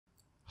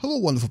Hello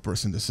wonderful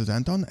person, this is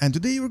Anton, and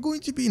today we're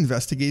going to be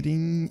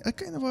investigating a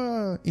kind of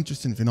a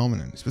interesting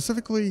phenomenon,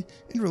 specifically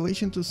in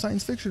relation to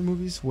science fiction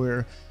movies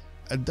where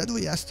a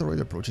deadly asteroid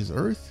approaches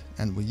Earth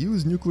and we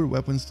use nuclear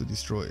weapons to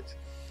destroy it.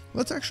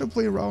 Let's actually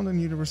play around in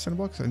Universe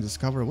Sandbox and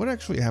discover what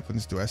actually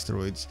happens to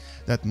asteroids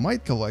that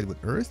might collide with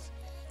Earth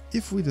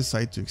if we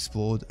decide to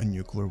explode a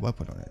nuclear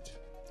weapon on it.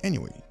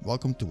 Anyway,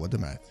 welcome to What the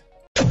Math.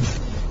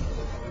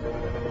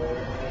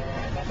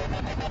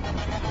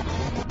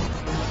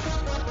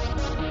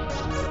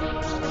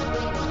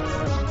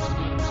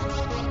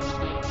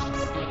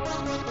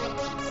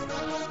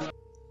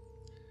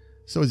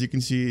 So as you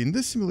can see in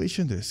this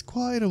simulation, there's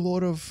quite a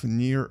lot of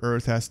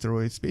near-Earth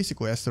asteroids,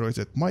 basically asteroids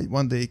that might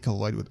one day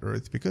collide with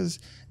Earth because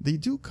they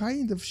do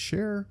kind of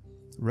share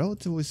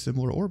relatively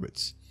similar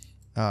orbits.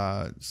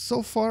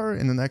 So far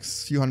in the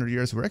next few hundred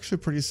years we're actually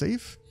pretty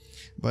safe,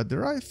 but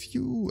there are a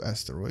few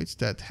asteroids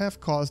that have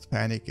caused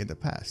panic in the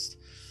past.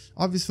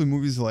 Obviously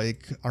movies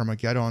like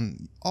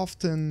Armageddon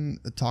often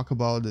talk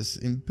about this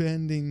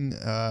impending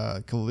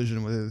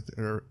collision with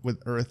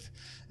Earth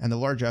and a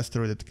large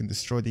asteroid that can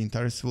destroy the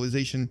entire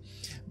civilization,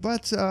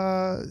 but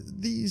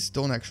these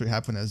don't actually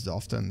happen as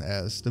often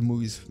as the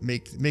movies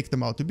make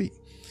them out to be.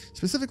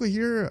 Specifically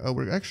here,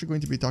 we're actually going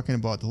to be talking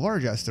about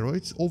large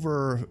asteroids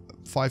over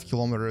 5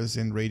 kilometers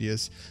in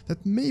radius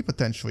that may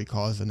potentially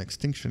cause an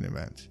extinction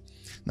event.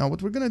 Now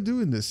what we're going to do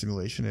in this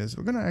simulation is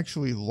we're going to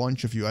actually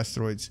launch a few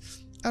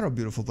asteroids at our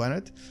beautiful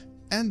planet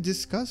and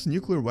discuss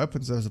nuclear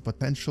weapons as a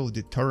potential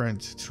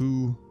deterrent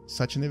to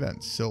such an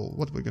event. So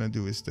what we're going to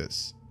do is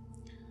this.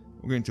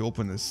 We're going to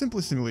open a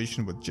simple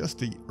simulation with just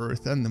the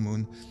Earth and the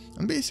Moon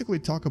and basically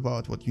talk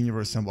about what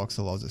Universe Sandbox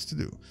allows us to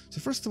do.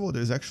 So first of all,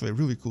 there's actually a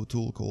really cool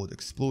tool called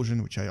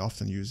Explosion, which I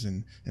often use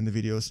in the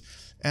videos.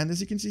 And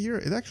as you can see here,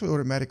 it actually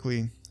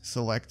automatically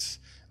selects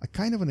a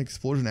kind of an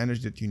explosion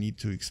energy that you need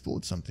to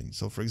explode something.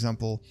 So for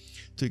example,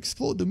 to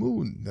explode the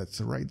moon,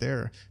 that's right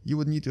there, you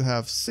would need to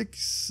have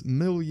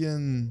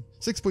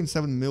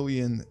 6.7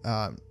 million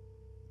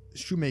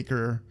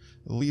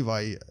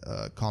Shoemaker-Levy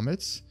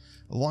comets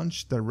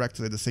launched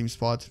directly at the same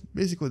spot.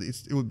 Basically,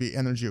 it would be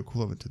energy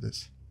equivalent to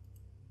this.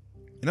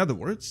 In other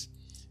words,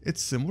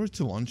 it's similar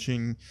to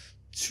launching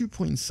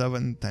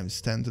 2.7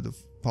 times 10 to the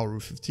power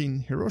of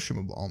 15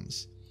 Hiroshima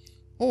bombs,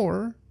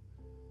 or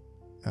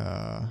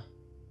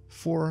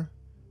 4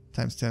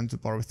 times 10 to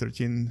the power of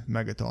 13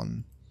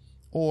 megaton,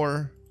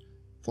 or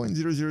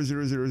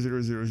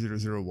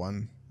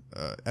 0.000000001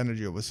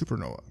 energy of a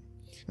supernova.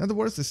 In other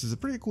words, this is a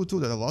pretty cool tool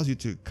that allows you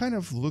to kind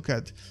of look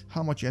at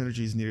how much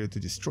energy is needed to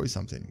destroy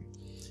something,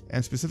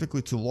 and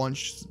specifically to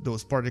launch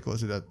those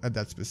particles at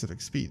that specific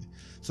speed.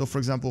 So for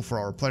example, for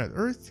our planet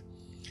Earth,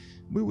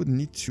 we would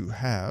need to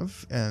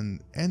have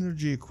an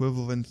energy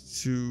equivalent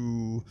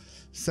to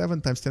 7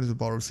 times 10 to the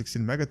power of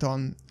 16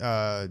 megaton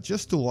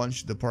just to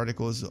launch the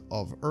particles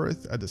of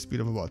Earth at the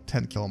speed of about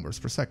 10 kilometers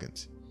per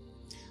second.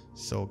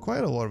 So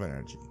quite a lot of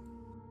energy.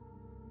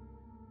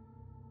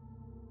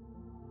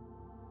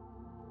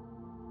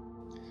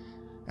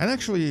 And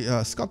actually,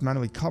 Scott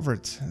Manley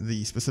covered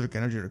the specific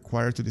energy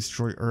required to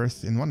destroy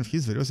Earth in one of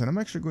his videos, and I'm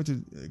actually going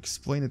to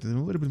explain it in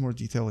a little bit more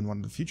detail in one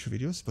of the future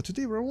videos, but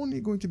today we're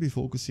only going to be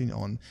focusing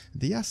on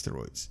the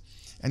asteroids.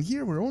 And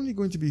here we're only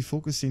going to be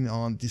focusing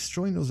on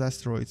destroying those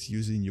asteroids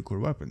using nuclear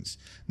weapons.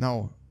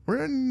 Now,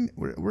 we're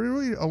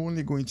really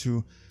only going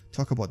to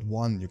talk about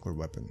one nuclear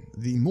weapon,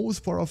 the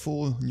most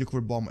powerful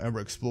nuclear bomb ever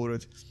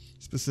exploded,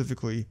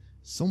 specifically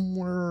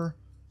somewhere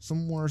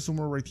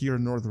right here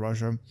in North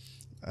Russia.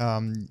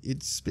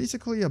 It's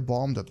basically a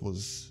bomb that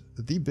was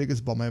the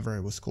biggest bomb ever.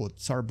 It was called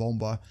Tsar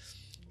Bomba.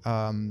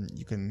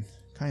 You can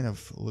kind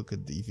of look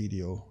at the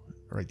video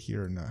right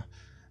here in the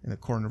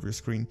corner of your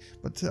screen.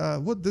 But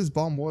what this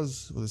bomb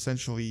was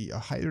essentially a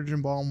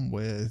hydrogen bomb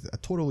with a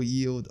total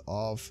yield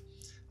of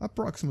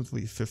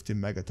approximately 50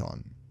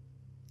 megaton.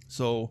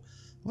 So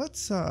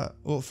let's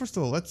well, first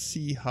of all, let's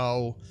see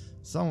how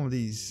some of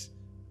these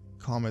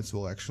comets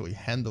will actually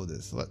handle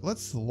this.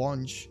 Let's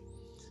launch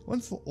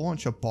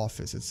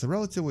Apophis. It's a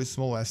relatively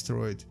small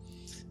asteroid,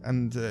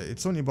 and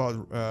it's only about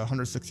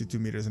 162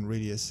 meters in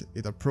radius.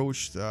 It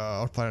approached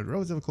our planet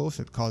relatively close.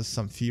 It caused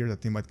some fear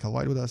that they might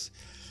collide with us.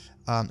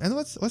 And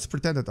let's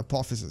pretend that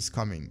Apophis is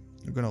coming.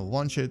 We're gonna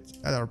launch it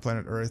at our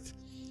planet Earth,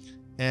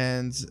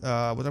 and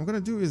what I'm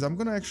gonna do is I'm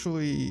gonna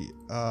actually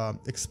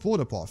explode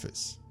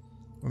Apophis.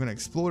 We're gonna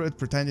explode it,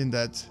 pretending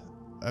that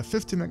a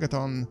 50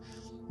 megaton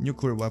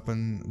nuclear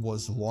weapon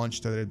was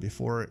launched at it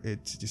before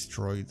it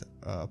destroyed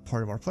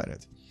part of our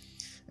planet.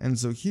 And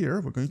so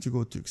here we're going to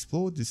go to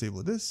explode,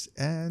 disable this,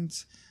 and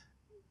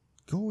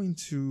go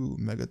into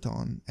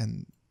megaton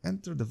and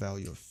enter the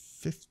value of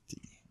 50.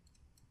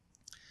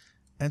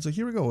 And so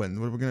here we go,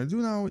 and what we're going to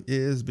do now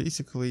is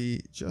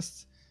basically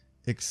just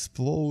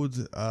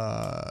explode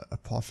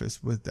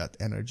Apophis with that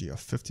energy of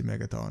 50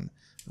 megaton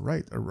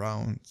right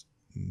around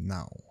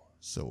now.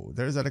 So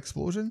there's that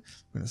explosion.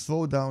 We're going to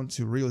slow down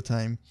to real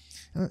time.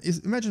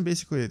 Imagine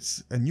basically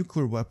it's a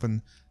nuclear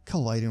weapon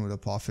colliding with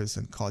Apophis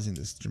and causing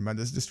this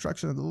tremendous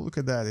destruction. And look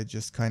at that, it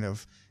just kind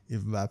of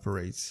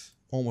evaporates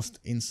almost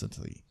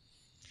instantly.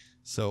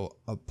 So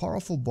a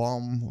powerful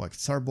bomb like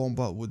Tsar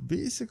Bomba would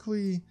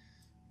basically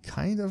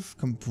kind of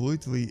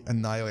completely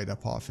annihilate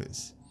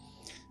Apophis.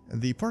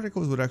 The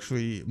particles would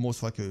actually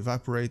most likely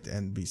evaporate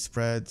and be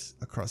spread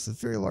across a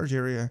very large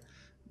area,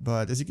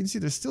 but as you can see,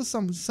 there's still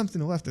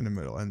something left in the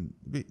middle, and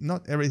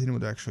not everything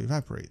would actually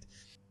evaporate.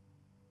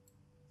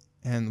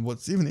 And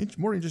what's even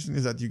more interesting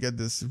is that you get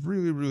this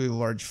really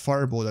large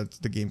fireball that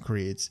the game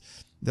creates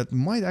that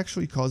might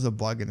actually cause a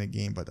bug in the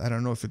game, but I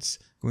don't know if it's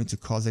going to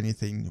cause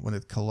anything when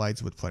it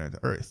collides with planet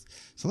Earth.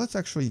 So let's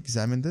actually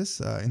examine this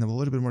in a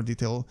little bit more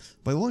detail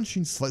by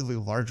launching slightly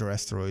larger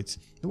asteroids,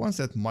 the ones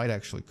that might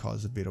actually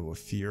cause a bit of a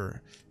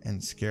fear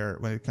and scare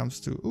when it comes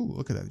to... Ooh,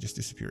 look at that, it just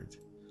disappeared.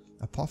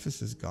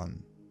 Apophis is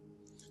gone.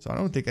 So I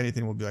don't think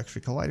anything will be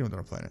actually colliding with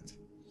our planet.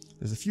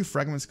 There's a few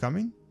fragments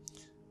coming,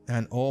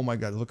 and oh my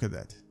god, look at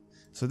that.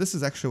 So this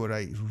is actually what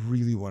I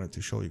really wanted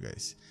to show you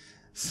guys.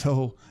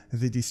 So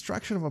the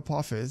destruction of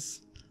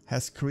Apophis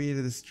has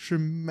created this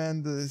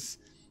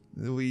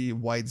tremendously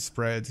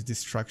widespread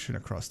destruction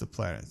across the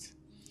planet.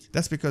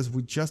 That's because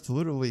we just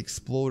literally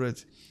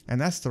exploded an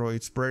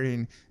asteroid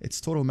spreading its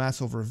total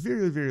mass over a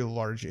very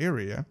large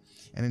area,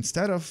 and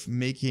instead of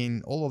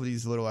making all of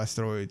these little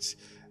asteroids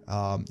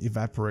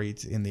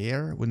evaporate in the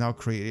air, we now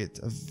created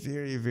a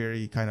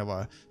very kind of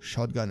a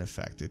shotgun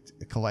effect.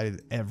 It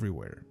collided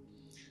everywhere,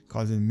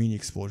 causing mini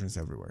explosions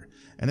everywhere.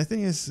 And the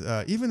thing is,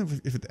 even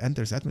if it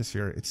enters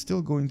atmosphere, it's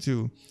still going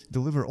to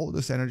deliver all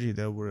this energy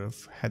that it would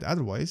have had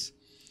otherwise,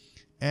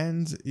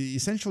 and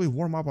essentially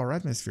warm up our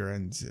atmosphere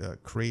and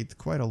create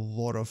quite a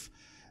lot of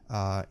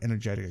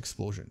energetic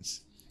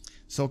explosions.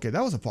 So okay,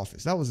 that was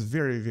Apophis. That was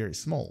very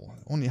small,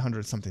 only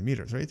 100 something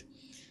meters, right?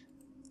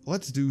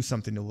 Let's do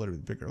something a little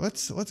bit bigger.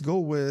 Let's go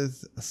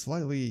with a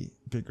slightly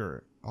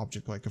bigger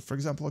object, like for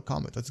example a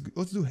comet.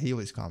 Let's do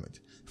Halley's Comet,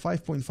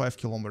 5.5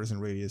 kilometers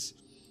in radius,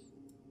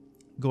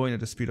 going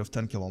at a speed of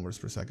 10 kilometers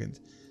per second.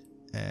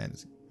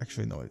 And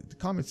actually no, the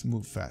comets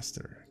move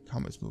faster.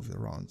 Comets move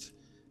around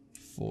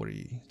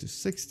 40 to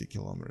 60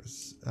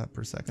 kilometers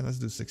per second. Let's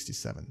do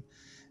 67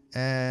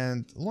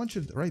 and launch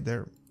it right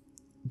there.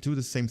 Do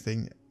the same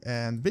thing,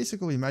 and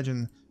basically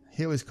imagine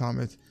Halley's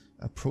Comet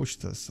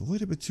approached us a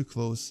little bit too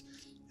close,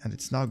 and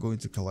it's now going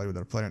to collide with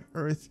our planet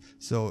Earth.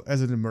 So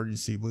as an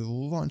emergency, we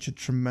launch a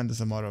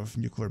tremendous amount of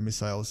nuclear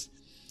missiles.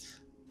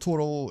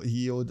 Total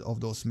yield of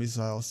those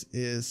missiles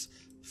is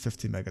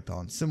 50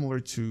 megatons, similar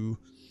to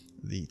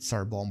the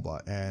Tsar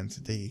Bomba, and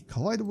they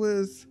collide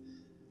with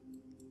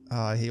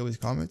Halley's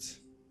Comet.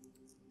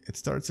 It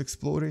starts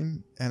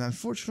exploding, and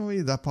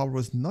unfortunately that power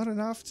was not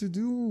enough to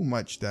do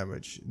much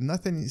damage.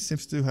 Nothing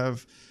seems to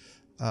have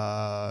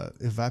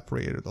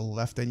evaporated or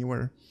left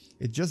anywhere.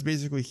 It just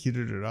basically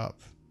heated it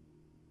up.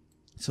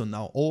 So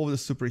now all of the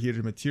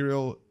superheated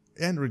material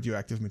and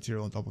radioactive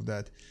material on top of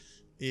that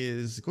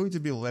is going to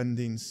be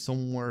landing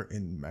somewhere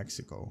in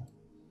Mexico.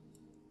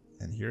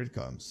 And here it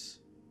comes.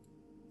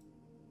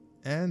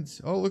 And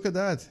oh, look at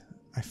that.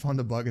 I found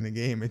a bug in the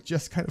game. It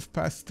just kind of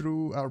passed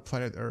through our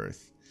planet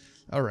Earth.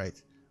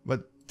 Alright,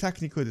 but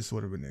technically this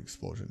would have been an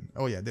explosion.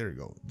 Oh yeah, there you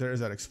go. There's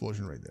that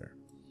explosion right there.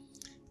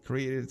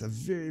 Created a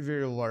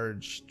very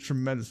large,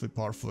 tremendously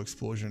powerful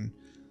explosion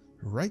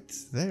right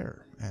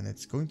there. And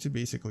it's going to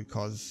basically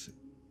cause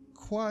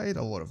quite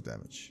a lot of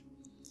damage.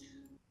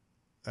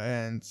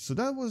 And so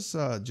that was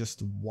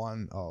just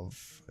one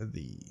of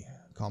the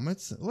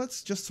comets.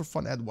 Let's just for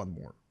fun add one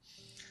more.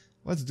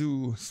 Let's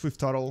do Swift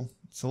Tuttle.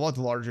 It's a lot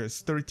larger.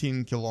 It's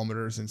 13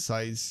 kilometers in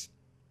size.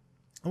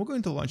 And we're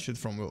going to launch it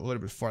from a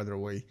little bit farther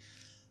away,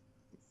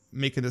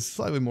 making this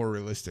slightly more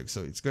realistic.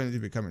 So it's going to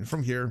be coming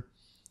from here.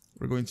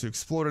 We're going to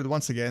explode it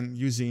once again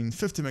using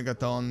 50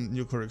 megaton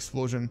nuclear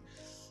explosion,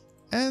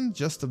 and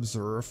just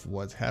observe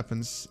what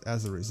happens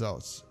as a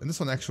result. And this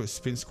one actually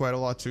spins quite a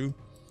lot too.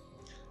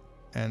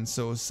 And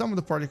so some of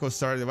the particles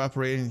started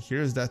evaporating.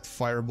 Here's that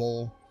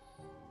fireball.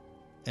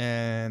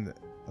 And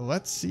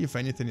let's see if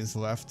anything is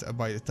left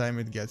by the time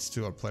it gets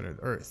to our planet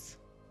Earth.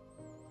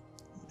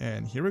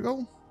 And here we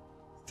go.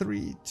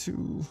 3,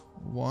 2,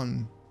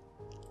 1.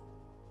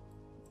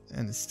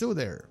 And it's still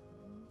there.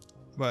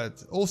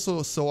 But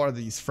also so are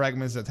these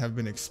fragments that have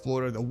been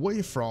exploded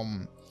away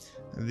from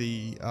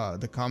the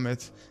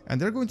comet,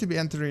 and they're going to be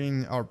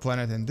entering our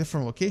planet in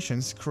different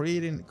locations,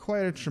 creating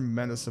quite a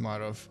tremendous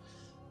amount of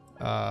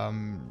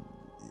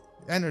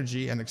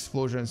energy and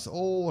explosions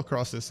all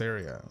across this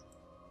area.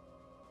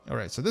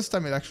 Alright, so this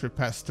time it actually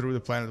passed through the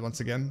planet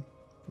once again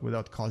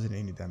without causing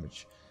any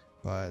damage.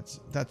 But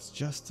that's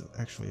just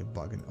actually a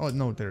bug in... Oh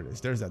no, there it is.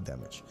 There's that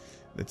damage.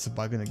 It's a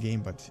bug in the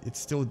game, but it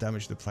still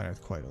damaged the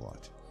planet quite a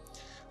lot.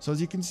 So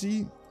as you can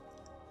see,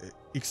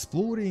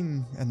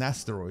 exploding an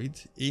asteroid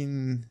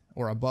in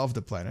or above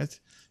the planet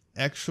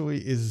actually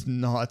is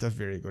not a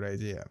very good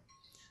idea.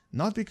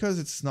 Not because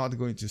it's not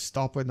going to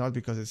stop it, not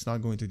because it's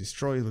not going to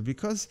destroy it, but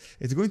because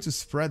it's going to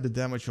spread the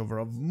damage over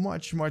a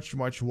much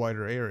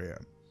wider area.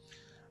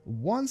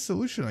 One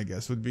solution, I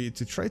guess, would be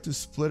to try to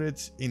split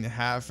it in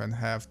half and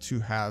have two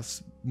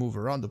halves move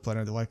around the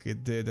planet like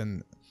it did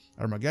in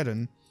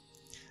Armageddon.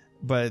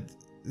 But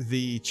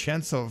the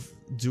chance of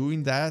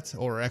doing that,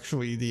 or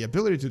actually the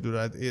ability to do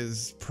that,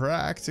 is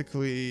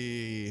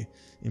practically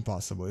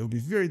impossible. It will be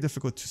very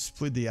difficult to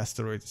split the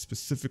asteroid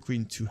specifically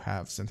into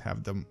halves and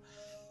have them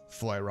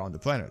fly around the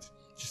planet.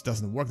 It just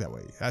doesn't work that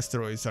way.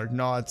 Asteroids are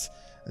not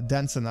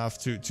dense enough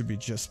to be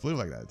just split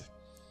like that.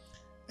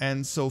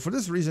 And so for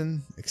this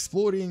reason,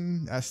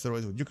 exploding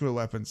asteroids with nuclear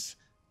weapons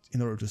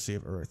in order to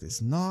save Earth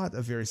is not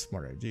a very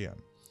smart idea.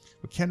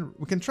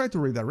 We can try to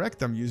redirect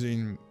them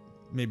using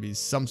maybe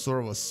some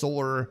sort of a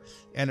solar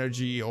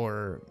energy,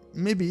 or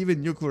maybe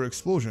even nuclear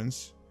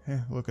explosions.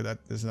 Look at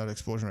that, there's another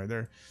explosion right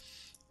there.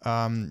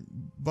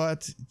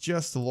 But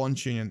just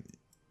launching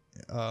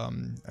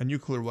a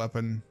nuclear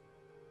weapon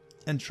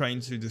and trying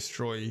to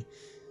destroy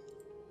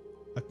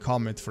a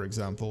comet, for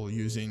example,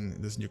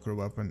 using this nuclear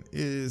weapon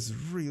is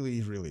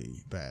really,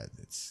 really bad.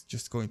 It's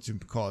just going to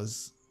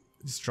cause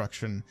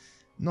destruction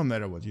no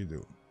matter what you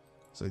do.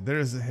 So there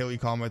is a Halley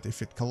comet.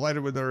 If it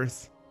collided with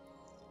Earth,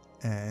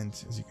 and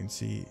as you can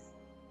see,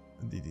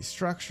 the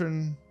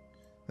destruction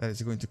that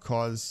is going to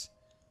cause...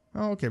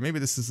 Oh, okay, maybe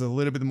this is a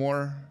little bit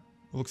more...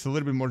 looks a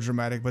little bit more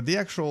dramatic, but the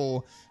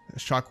actual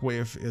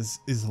shockwave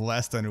is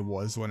less than it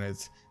was when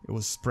it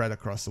was spread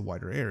across a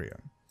wider area.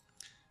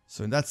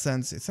 So in that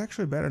sense, it's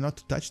actually better not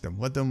to touch them.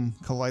 Let them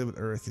collide with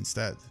Earth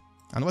instead,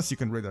 unless you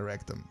can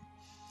redirect them.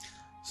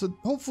 So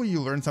hopefully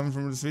you learned something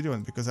from this video,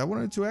 and because I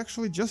wanted to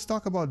actually just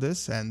talk about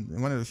this, and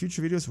in one of the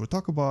future videos we'll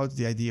talk about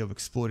the idea of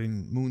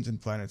exploding moons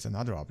and planets and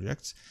other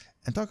objects,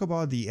 and talk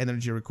about the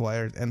energy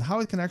required and how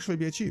it can actually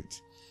be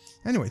achieved.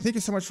 Anyway, thank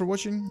you so much for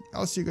watching.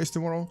 I'll see you guys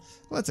tomorrow.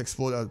 Let's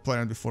explode our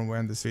planet before we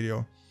end this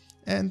video,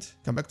 and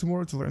come back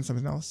tomorrow to learn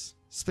something else.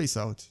 Space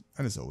out,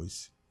 and as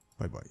always,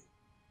 bye bye.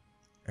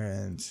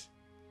 And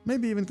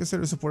maybe even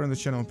consider supporting the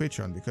channel on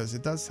Patreon, because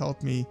it does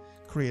help me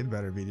create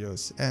better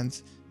videos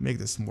and make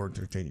this more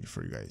entertaining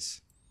for you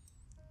guys.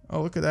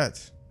 Oh, look at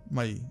that.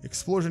 My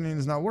explosion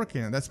is not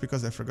working, and that's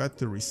because I forgot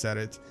to reset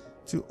it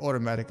to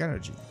automatic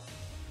energy.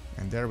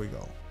 And there we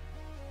go.